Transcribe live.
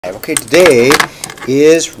5. Okay, today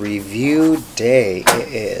is review day.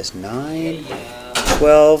 It is 9,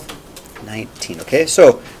 12, 19. Okay,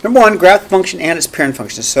 so number 1, graph function and its parent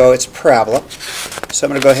function. So it's a parabola. So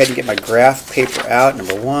I'm going to go ahead and get my graph paper out.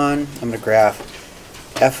 Number 1, I'm going to graph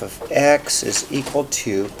f of x is equal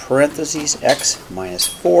to parentheses x minus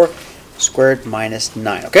 4 squared minus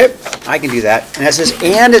 9. Okay, I can do that. And that says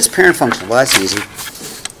and its parent function. Well, that's easy.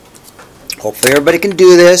 Hopefully everybody can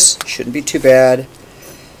do this. Shouldn't be too bad.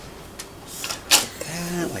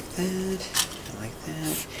 Like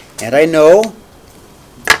that. And I know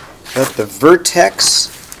that the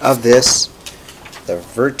vertex of this, the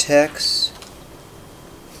vertex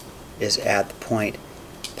is at the point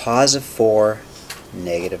positive 4,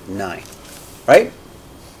 negative 9. Right?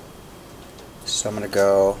 So I'm going to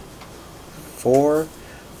go 4,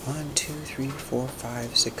 1, 2, 3, 4,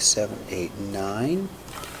 5, 6, 7, 8, 9.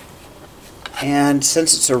 And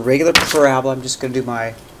since it's a regular parabola, I'm just going to do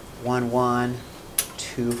my 1, 1,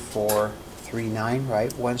 2, 4, 3, 9,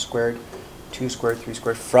 right? 1 squared, 2 squared, 3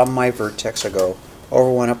 squared. From my vertex, I go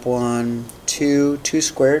over 1, up 1, 2. 2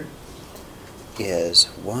 squared is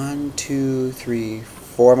 1, 2, 3,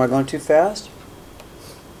 4. Am I going too fast?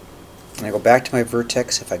 And I go back to my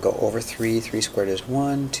vertex. If I go over 3, 3 squared is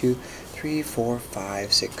 1, 2, 3, 4,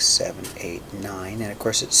 5, 6, 7, 8, 9. And of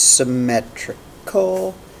course it's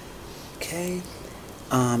symmetrical. Okay,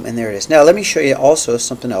 and there it is. Now let me show you also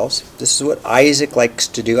something else. This is what Isaac likes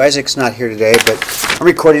to do. Isaac's not here today, but I'm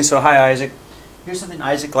recording, so hi Isaac. Here's something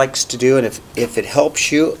Isaac likes to do, and if it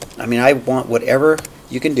helps you, I mean, I want whatever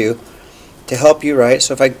you can do to help you, right?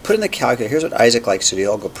 So if I put in the calculator, here's what Isaac likes to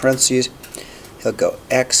do. I'll go parentheses, he'll go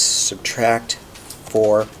x subtract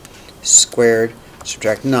 4 squared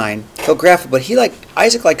subtract 9. He'll graph it, but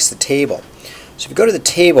Isaac likes the table. So if you go to the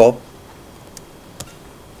table,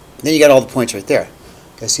 then you got all the points right there.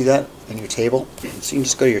 Guys see that in your table? So you can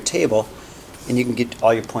just go to your table and you can get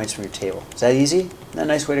all your points from your table. Is that easy? Isn't that a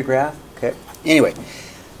nice way to graph? Okay. Anyway,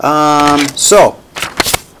 so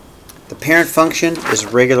the parent function is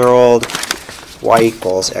regular old y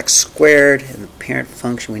equals x squared, and the parent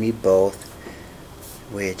function we need both,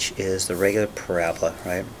 which is the regular parabola,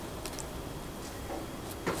 right?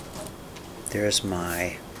 There's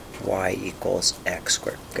my y equals x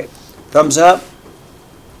squared. Okay. Thumbs up.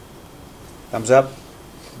 Thumbs up.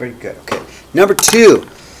 Very good. Okay. Number 2.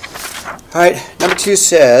 All right. Number 2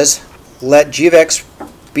 says, let g of x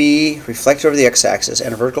be reflected over the x-axis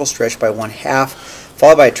and a vertical stretch by 1/2,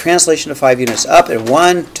 followed by a translation of 5 units up and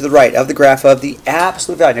 1 to the right of the graph of the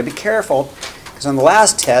absolute value. Now be careful, because on the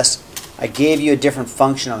last test, I gave you a different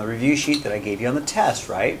function on the review sheet that I gave you on the test,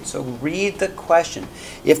 right? So read the question.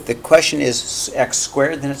 If the question is x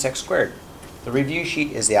squared, then it's x squared. The review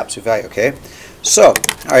sheet is the absolute value, okay? So, all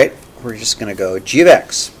right. We're just going to go g of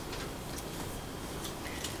x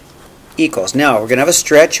equals. Now we're going to have a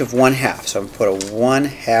stretch of 1/2. So I'm going to put a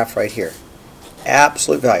 1/2 right here.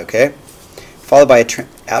 Absolute value, okay? Followed by a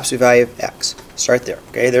absolute value of x. Start there.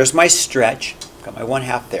 Okay, there's my stretch. Got my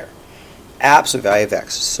 1/2 there. Absolute value of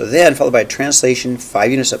x. So then followed by a translation, 5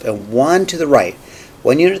 units up and 1 to the right.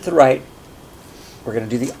 1 unit to the right. We're going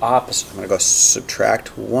to do the opposite. I'm going to go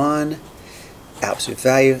subtract 1 absolute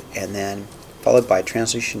value and then followed by a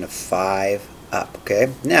translation of 5 up.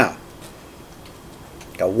 Okay, now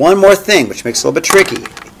got one more thing which makes it a little bit tricky.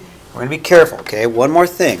 We're going to be careful. Okay, one more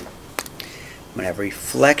thing. I'm going to have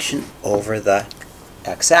reflection over the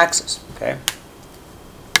x-axis. Okay,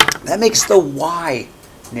 that makes the y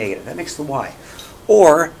negative. That makes the y.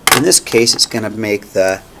 Or in this case, it's going to make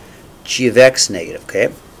the g of x negative.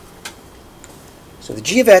 Okay, so the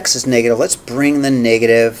g of x is negative. Let's bring the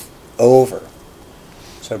negative over.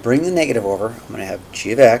 So bring the negative over. I'm going to have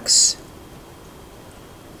g of x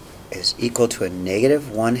is equal to a negative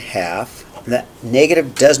 1/2. That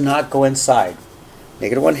negative does not go inside.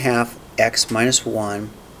 Negative 1/2 x minus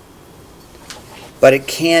 1. But it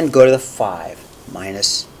can go to the 5.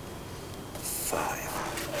 Minus 5.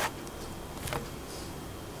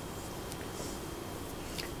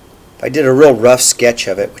 If I did a real rough sketch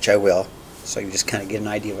of it, which I will, so you can just kind of get an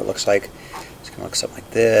idea of what it looks like. It's going to look something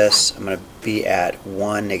like this. I'm going to be at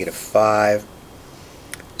 1, negative 5.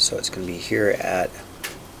 So it's going to be here at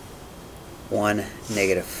 1,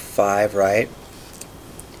 negative 5, right?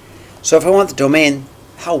 So if I want the domain,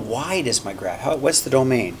 how wide is my graph? What's the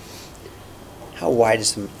domain? How wide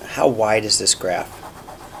is this graph?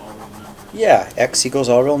 Yeah, x equals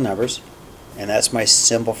all real numbers. And that's my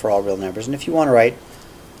symbol for all real numbers. And if you want to write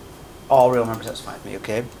all real numbers, that's fine with me,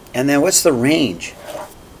 okay? And then what's the range?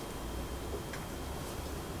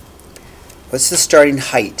 What's the starting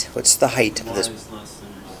height? What's the height of this? Y is less than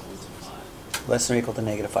or equal to 5. less than or equal to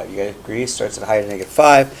 -5. You guys agree? Starts at a height of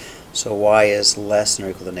 -5, so y is less than or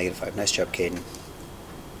equal to -5. Nice job, Caden.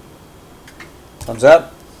 Thumbs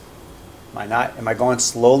up. Am I going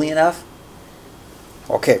slowly enough?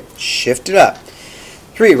 Okay, shift it up.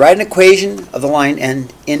 3, write an equation of the line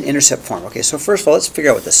and in intercept form. Okay, so first of all, let's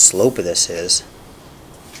figure out what the slope of this is.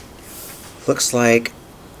 Looks like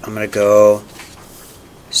I'm going to go,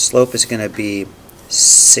 slope is going to be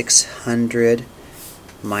 600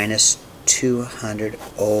 minus 200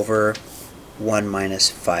 over 1 minus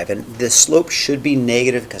 5. And the slope should be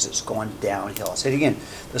negative because it's going downhill. I'll say it again.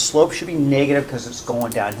 The slope should be negative because it's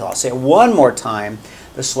going downhill. I'll say it one more time.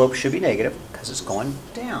 The slope should be negative because it's going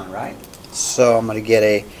down, right? So I'm going to get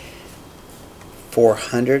a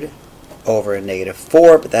 400 over a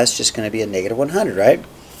 -4, but that's just going to be a -100, right?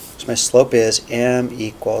 So my slope is m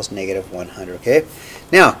equals -100, okay?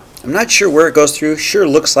 Now, I'm not sure where it goes through. Sure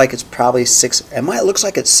looks like it's probably 6. It looks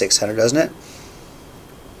like it's 600, doesn't it?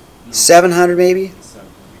 No. 700 maybe?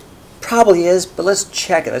 Probably is, but let's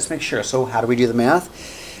check it. Let's make sure. So how do we do the math?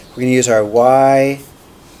 We're going to use our y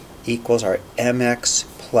equals our mx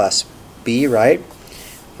plus b, right?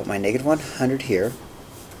 Put my -100 here.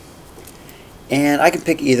 And I can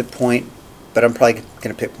pick either point, but I'm probably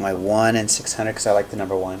going to pick my 1 and 600 because I like the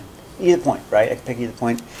number 1. Either point, right? I can pick either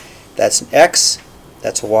point. That's an x,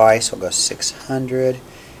 that's a y, so I'll go 600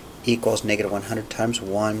 equals -100 times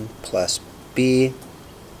 1 plus b.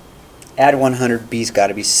 Add 100, b's got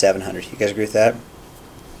to be 700. You guys agree with that?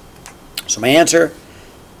 So my answer,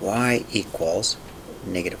 y equals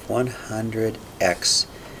 -100x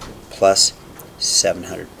plus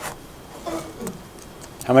 700.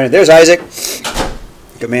 How many? There's Isaac.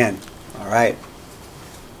 Good man. All right.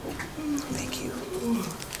 Thank you.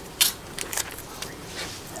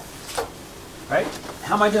 All right.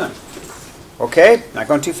 How am I doing? Okay. Not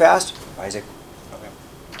going too fast? Isaac. Okay.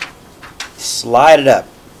 Slide it up.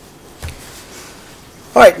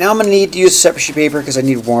 All right. Now I'm going to need to use a separate sheet of paper because I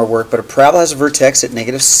need more work. But a parabola has a vertex at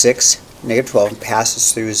 -6, -12, and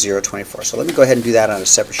passes through 0, 24. So let me go ahead and do that on a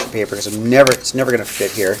separate sheet of paper because it's never going to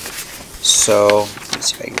fit here. So let's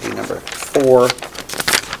see if I can do number 4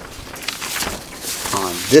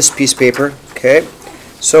 on this piece of paper. Okay,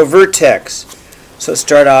 so vertex. So let's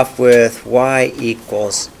start off with y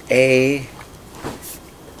equals a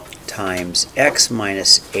times x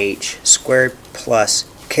minus h squared plus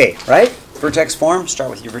k, right? Vertex form.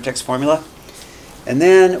 Start with your vertex formula. And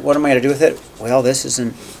then what am I going to do with it? Well, this is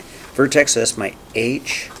an vertex, so that's my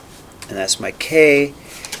h, and that's my k,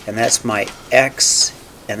 and that's my x,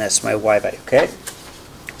 and that's my y value, okay?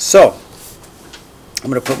 So, I'm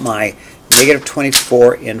going to put my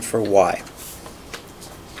 -24 in for y.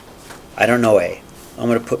 I don't know a. I'm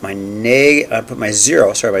going to put my my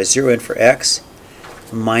 0 in for x,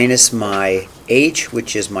 minus my h,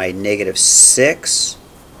 which is my -6,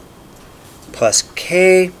 plus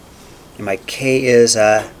k, and my k is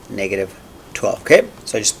 -12, okay?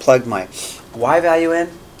 So I just plugged my y value in,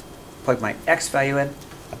 plugged my x value in,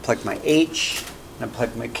 I plugged my h, and I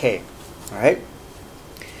plug my k. All right.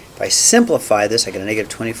 If I simplify this, I get a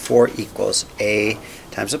 -24 equals a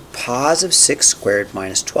times a positive 6 squared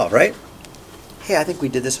minus 12, right? Hey, I think we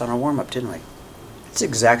did this on our warm-up, didn't we? It's the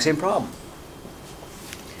exact same problem.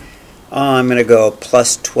 I'm going to go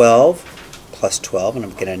plus 12, and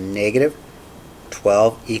I'm going to get a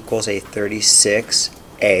 -12 equals a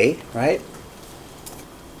 36a, right?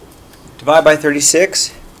 Divide by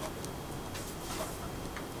 36.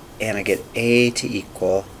 And I get a to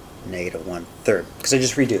equal -1/3 because I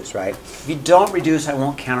just reduce, right? If you don't reduce, I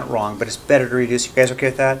won't count it wrong, but it's better to reduce. You guys okay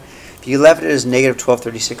with that? If you left it as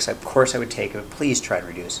 -1236, of course I would take it, but please try to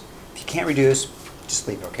reduce. If you can't reduce, just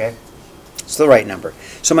leave it, okay? It's the right number.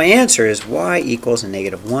 So my answer is y equals a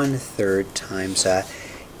 -1/3 times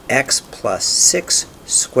x plus 6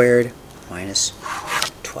 squared minus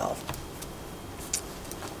 12.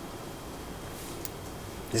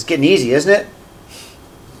 This is getting easy, isn't it?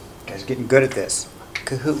 You guys are getting good at this.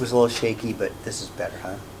 Kahoot was a little shaky, but this is better,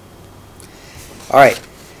 huh? All right.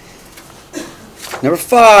 Number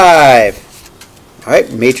 5. All right,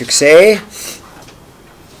 matrix A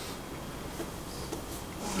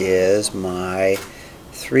is my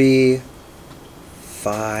 3,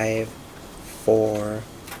 5, 4,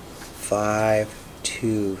 5,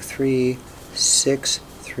 2, 3, 6,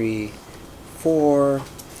 3, 4.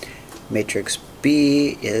 Matrix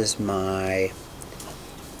B is my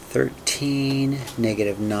 13,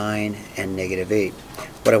 -9, and -8.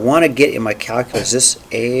 What I want to get in my calculus is this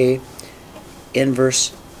A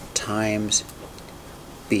inverse times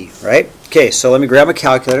B, right? Okay, so let me grab my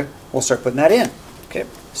calculator. We'll start putting that in. Okay,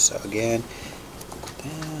 so again,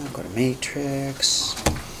 go to matrix.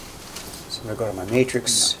 So I'm going to go to my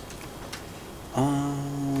matrix.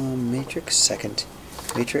 Matrix, second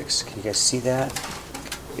matrix. Can you guys see that?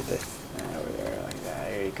 Get the over there like that.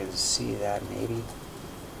 There you can see that maybe.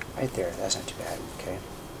 Right there. That's not too bad. Okay.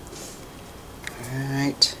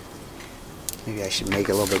 Alright. Maybe I should make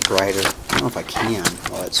it a little bit brighter. I don't know if I can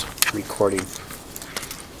while it's recording.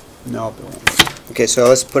 Nope, it won't. Okay, so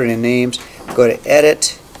let's put it in names. Go to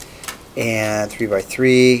edit and 3 by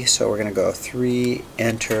 3. So we're going to go 3,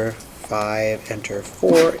 enter, 5, enter,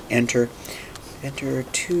 4, enter, enter,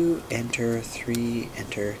 2, enter, 3,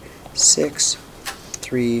 enter, 6,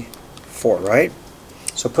 3, 4, right?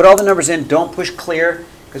 So put all the numbers in. Don't push clear.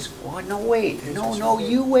 Because, oh, no, wait. No,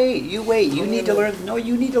 you wait. You need to learn. No,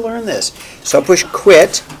 you need to learn this. So I'll push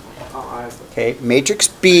quit. Okay, matrix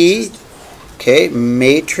B. Okay,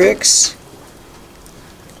 matrix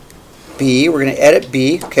B. We're going to edit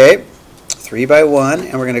B. Okay, 3 by 1.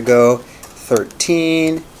 And we're going to go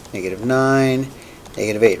 13, negative 9,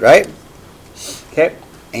 negative 8, right? Okay,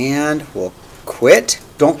 and we'll quit.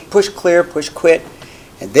 Don't push clear, push quit.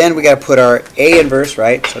 And then we got to put our A inverse,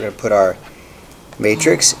 right? So we're going to put our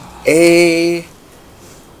matrix A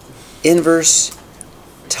inverse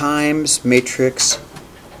times matrix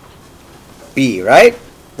B, right?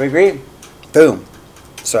 We agree? Boom.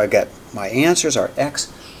 So I got my answers are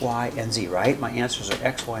X, Y, and Z, right? My answers are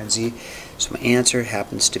X, Y, and Z. So my answer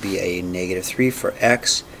happens to be a negative 3 for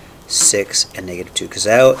X, 6, and negative 2. Because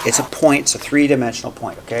it's a point, it's a three-dimensional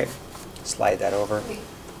point, okay? Slide that over.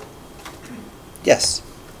 Yes?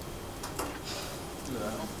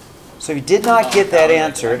 So if you did not get that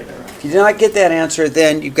answer,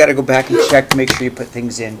 then you've got to go back and check to make sure you put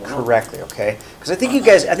things in correctly, okay? Because I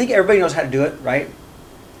think everybody knows how to do it, right?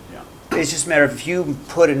 Yeah. It's just a matter of if you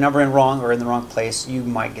put a number in wrong or in the wrong place, you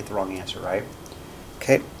might get the wrong answer, right?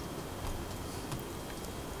 Okay.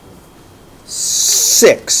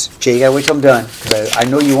 6. Jay, you gotta wait till I'm done, because I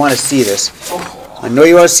know you want to see this. I know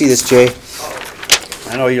you want to see this, Jay.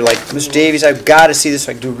 I know you're like, Mr. Davies, I've got to see this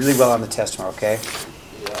so I can do really well on the test tomorrow, okay?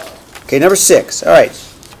 Okay, number 6. All right.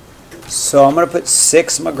 So I'm going to put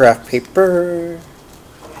 6 on my graph paper.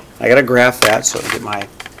 I got to graph that, so I'll get my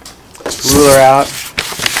ruler out,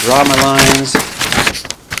 draw my lines.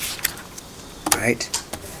 All right.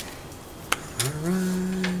 All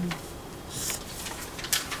right.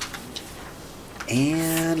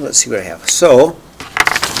 And let's see what I have. So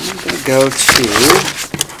I'm going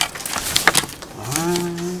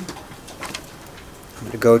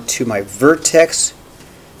to go to my vertex.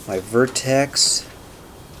 My vertex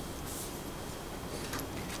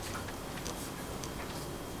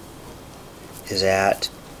is at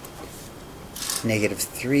negative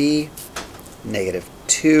 3, negative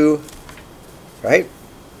 2, right?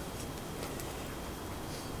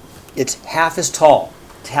 It's half as tall.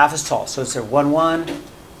 It's half as tall. So it's a 1, 1,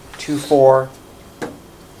 2, 4,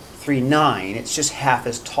 3, 9. It's just half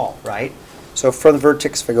as tall, right? So from the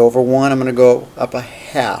vertex, if I go over 1, I'm going to go up a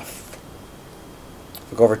half.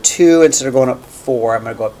 If I go over 2, instead of going up 4, I'm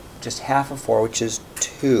going to go up just half of 4, which is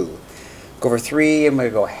 2. Go over 3, I'm going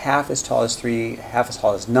to go half as tall as 3, half as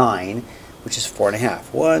tall as 9, which is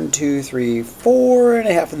 4.5. 1, 2, 3,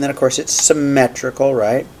 4.5, and then of course it's symmetrical,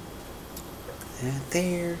 right? That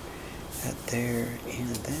there,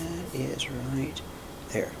 and that is right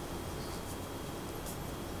there.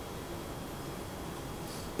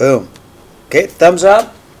 Boom. Okay, thumbs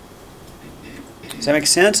up. Does that make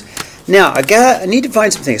sense? Now, I need to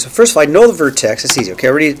find some things. So first of all, I know the vertex. That's easy. Okay, I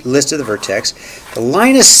already listed the vertex. The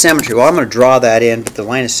line of symmetry, well, I'm going to draw that in, but the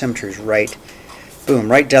line of symmetry is right, boom,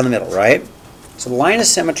 right down the middle, right? So the line of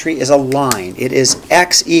symmetry is a line. It is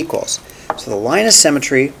x equals. So the line of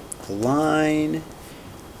symmetry,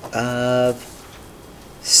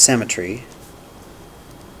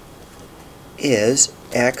 is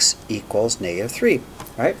x equals negative 3,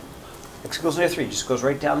 right? X equals negative 3, just goes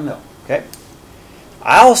right down the middle, okay?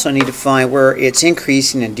 I also need to find where it's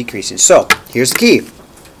increasing and decreasing. So, here's the key.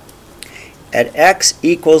 At x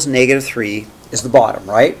equals negative 3 is the bottom,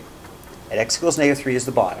 right? At x equals negative 3 is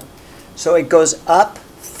the bottom. So it goes up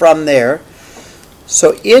from there.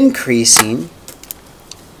 So increasing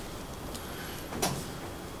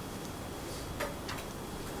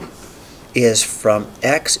is from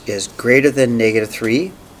x is greater than negative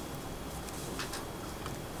 3.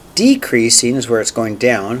 Decreasing is where it's going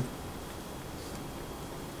down.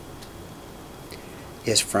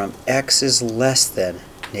 Is from x is less than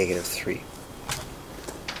negative 3.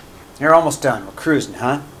 You're almost done. We're cruising,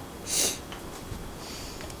 huh?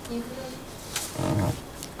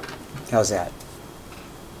 How's that?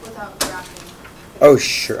 Without graphing. Oh,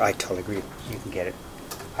 sure. I totally agree. You can get it.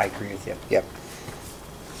 I agree with you. Yep.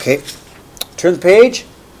 Okay. Turn the page.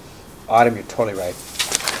 Autumn, you're totally right.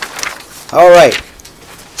 All right.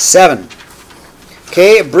 7.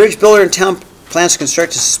 Okay, a bridge builder in town plans to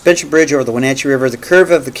construct a suspension bridge over the Wenatchee River. The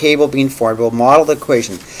curve of the cable being formed will model the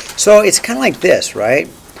equation. So it's kind of like this, right?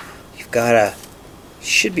 You've got a,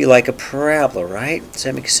 should be like a parabola, right? Does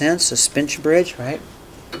that make sense? Suspension bridge, right?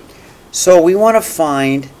 So we want to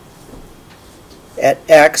find at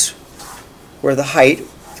X where the height,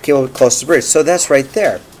 the cable close to the bridge. So that's right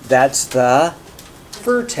there. That's the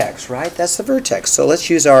vertex, right? That's the vertex. So let's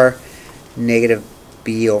use our negative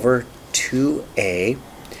b over 2a.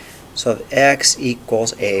 So if x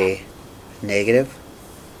equals a negative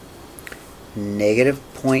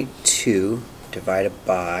 0.2 divided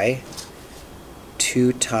by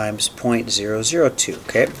 2 times 0.002,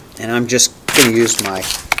 okay? And I'm just going to use my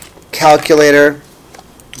calculator.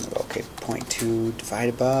 Okay, 0.2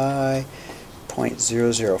 divided by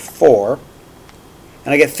 0.004,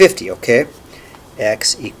 and I get 50, okay?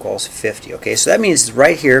 X equals 50, okay? So that means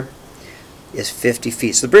right here is 50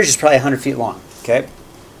 feet. So the bridge is probably 100 feet long, okay?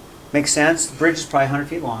 Makes sense? The bridge is probably 100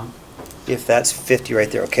 feet long if that's 50 right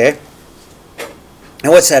there, okay?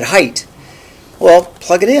 And what's that height? Well,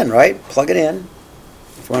 plug it in, right? Plug it in.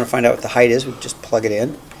 If we want to find out what the height is, we just plug it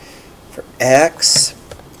in. For X,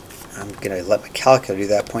 I'm going to let my calculator do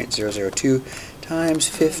that, 0.002 times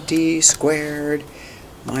 50 squared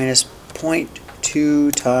minus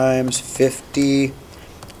 0.2 times 50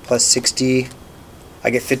 plus 60. I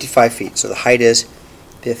get 55 feet. So the height is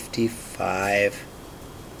 55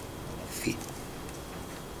 feet.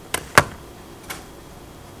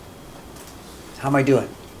 How am I doing?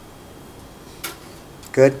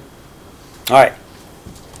 Good? All right.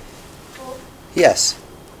 Yes.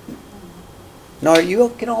 No, you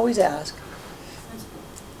can always ask.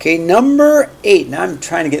 Okay, number 8. Now I'm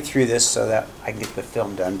trying to get through this so that I can get the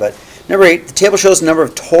film done. But number 8, the table shows the number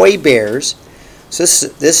of toy bears. So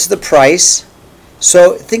this is the price.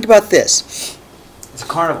 So think about this. It's a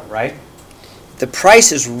carnival, right? The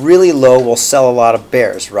price is really low, we'll sell a lot of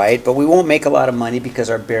bears, right? But we won't make a lot of money because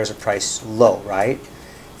our bears are priced low, right?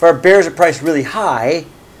 If our bears are priced really high,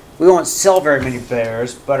 we won't sell very many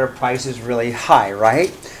bears, but our price is really high,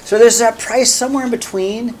 right? So there's that price somewhere in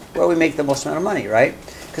between where we make the most amount of money, right?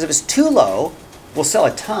 Because if it's too low, we'll sell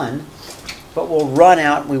a ton, but we'll run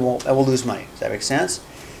out and we'll lose money. Does that make sense?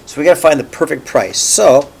 So we got to find the perfect price.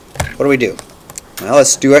 So what do? Well,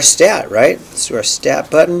 let's do our stat, right? Let's do our stat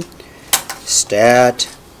button. Stat,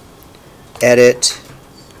 edit,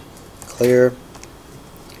 clear,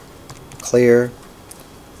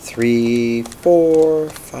 3, 4,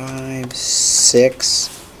 5, 6,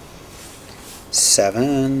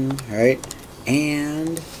 7, right?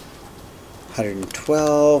 And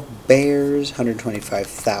 112 bears,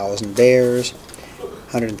 125,000 bears,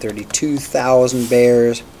 132,000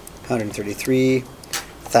 bears,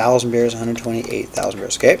 133,000 bears, 128,000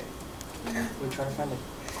 bears, okay? We're trying to find the quad.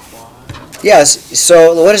 Yes,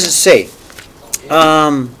 so what does it say?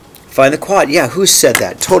 Find the quad. Yeah, who said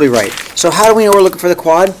that? Totally right. So how do we know we're looking for the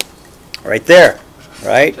quad? Right there,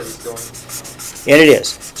 right? And it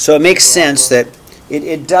is. So it makes sense that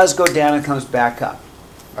it does go down and comes back up,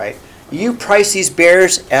 right? You price these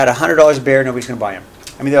bears at $100 a bear, nobody's going to buy them.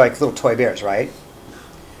 I mean, they're like little toy bears, right?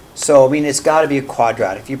 So, I mean, it's got to be a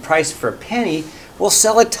quadratic. If you price it for a penny, we'll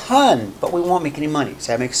sell a ton, but we won't make any money. Does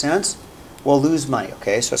that make sense? We'll lose money,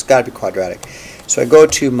 okay? So it's got to be quadratic. So I go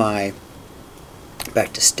to my,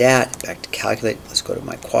 back to stat, back to calculate. Let's go to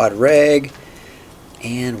my quad reg,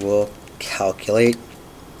 and we'll calculate.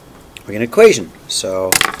 We're going to equation.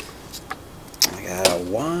 So I got a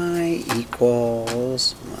y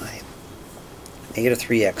equals my negative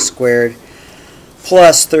 3x squared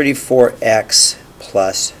plus 34x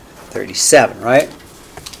plus 37, right?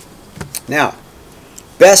 Now,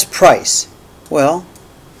 best price. Well,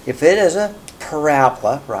 if it is a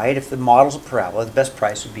parabola, right, if the model's a parabola, the best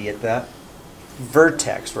price would be at the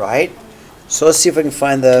vertex, right? So let's see if we can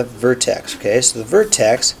find the vertex, okay? So the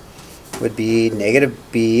vertex would be negative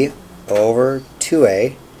b over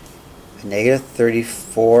 2a, negative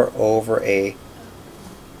 34 over a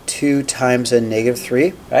 2 times a negative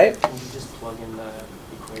 3, right? Can you just plug in the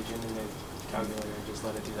equation in the calculator and just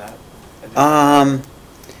let it do that?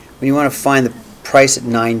 When you want to find the price at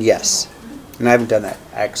 9, yes. And I haven't done that.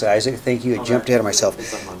 Actually, Isaac, thank you. I jumped ahead of myself.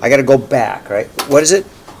 I got to go back, right? What is it?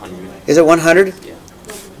 100. Is it 100? Yeah.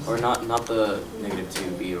 Or not the negative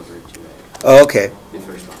 2b over 2a. Oh, okay. The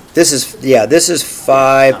first one. This is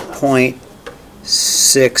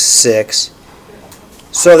 5.66.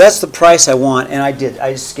 So that's the price I want, and I did.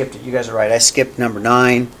 I just skipped it. You guys are right. I skipped number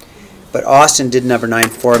 9, but Austin did number 9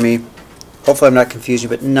 for me. Hopefully I'm not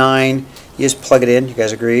confusing you, but 9, you just plug it in. You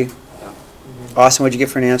guys agree? Yeah. Austin, what'd you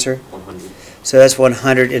get for an answer? 100. So that's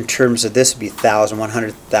 100 in terms of this would be 1,000,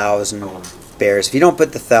 100,000 bears. If you don't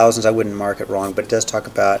put the thousands, I wouldn't mark it wrong, but it does talk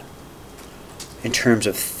about in terms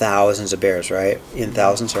of thousands of bears, right? In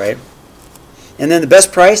thousands, right? And then the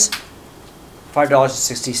best price,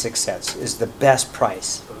 $5.66 is the best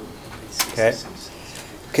price. Okay.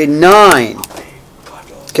 Okay, 9.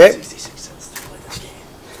 Okay.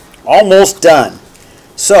 Almost done.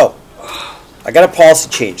 So, I got a policy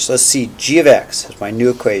change. So let's see, g of x is my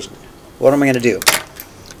new equation. What am I going to do?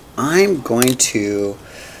 I'm going to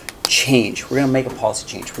change. We're going to make a policy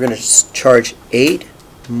change. We're going to charge $8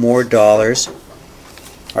 more,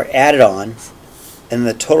 or add it on, and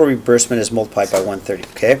the total reimbursement is multiplied by 130.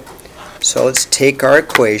 Okay? So let's take our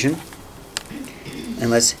equation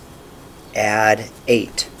and let's add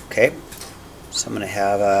 8. Okay? So I'm going to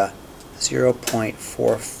have a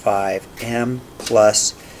 0.45 m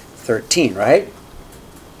plus 13, right?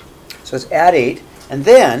 So let's add 8, and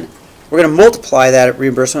then we're going to multiply that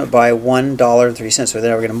reimbursement by $1.03. So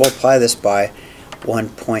then we're going to multiply this by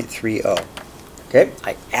 1.30. Okay,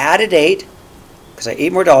 I added 8 because I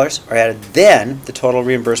 $8 more, or added then the total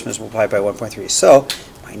reimbursement is multiplied by 1.3. So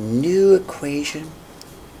my new equation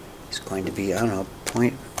is going to be, I don't know,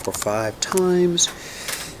 0.45 times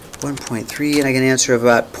 1.3, and I get an answer of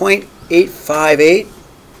about 0.858.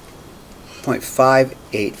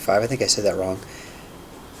 0.585, I think I said that wrong,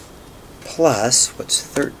 plus, what's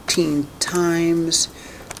 13 times,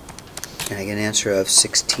 and I get an answer of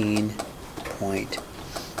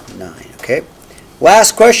 16.9, okay?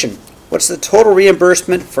 Last question, what's the total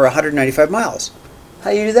reimbursement for 195 miles? How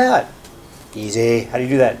do you do that? Easy. How do you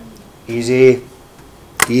do that? Easy.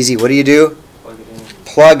 Easy. What do you do? Plug it in.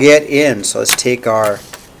 Plug it in. So let's take our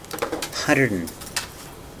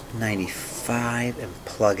 195 and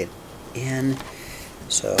plug it in.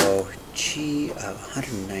 So G of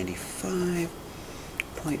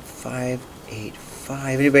 195.585.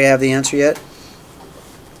 Anybody have the answer yet?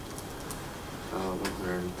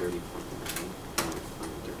 130.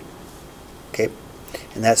 Okay,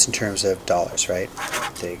 and that's in terms of dollars, right?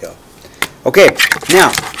 There you go. Okay,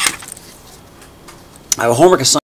 now I have a homework assignment.